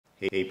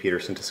Hey,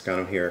 Peterson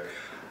Toscano here.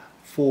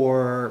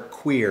 For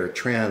queer,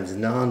 trans,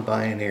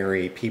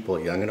 non-binary people,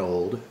 young and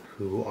old,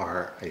 who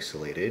are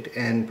isolated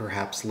and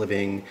perhaps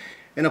living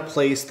in a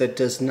place that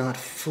does not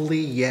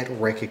fully yet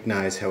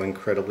recognize how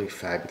incredibly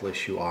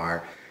fabulous you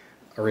are,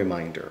 a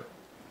reminder: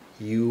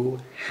 you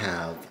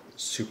have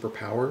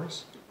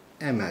superpowers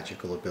and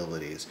magical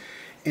abilities,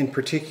 in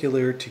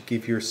particular to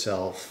give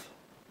yourself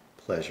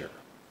pleasure.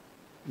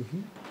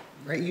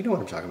 Right? You know what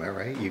I'm talking about,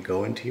 right? You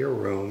go into your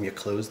room, you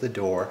close the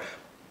door,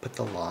 put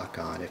the lock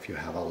on if you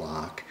have a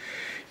lock,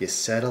 you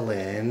settle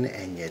in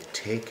and you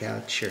take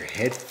out your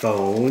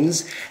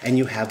headphones and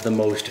you have the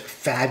most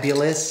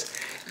fabulous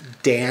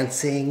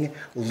dancing,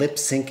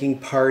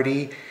 lip-syncing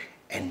party,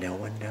 and no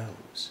one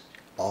knows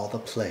all the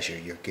pleasure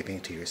you're giving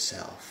to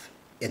yourself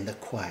in the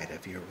quiet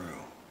of your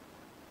room.